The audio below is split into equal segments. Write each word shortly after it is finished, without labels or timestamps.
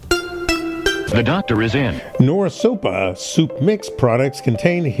The doctor is in. Knorr Sopa soup mix products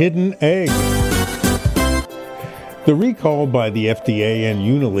contain hidden egg. The recall by the FDA and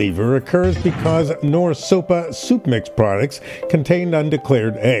Unilever occurs because Knorr Sopa soup mix products contained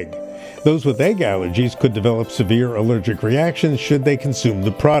undeclared egg. Those with egg allergies could develop severe allergic reactions should they consume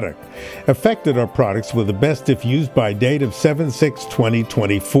the product. Affected are products with a best if used by date of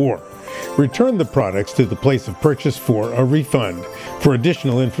 7/6/2024. Return the products to the place of purchase for a refund. For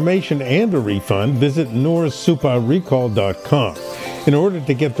additional information and a refund, visit knorrsoparecall.com. In order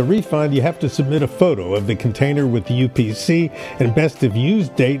to get the refund, you have to submit a photo of the container with the UPC and best of use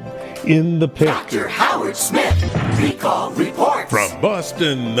date in the pic. Dr. Howard Smith, Recall Reports. From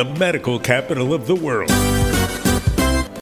Boston, the medical capital of the world.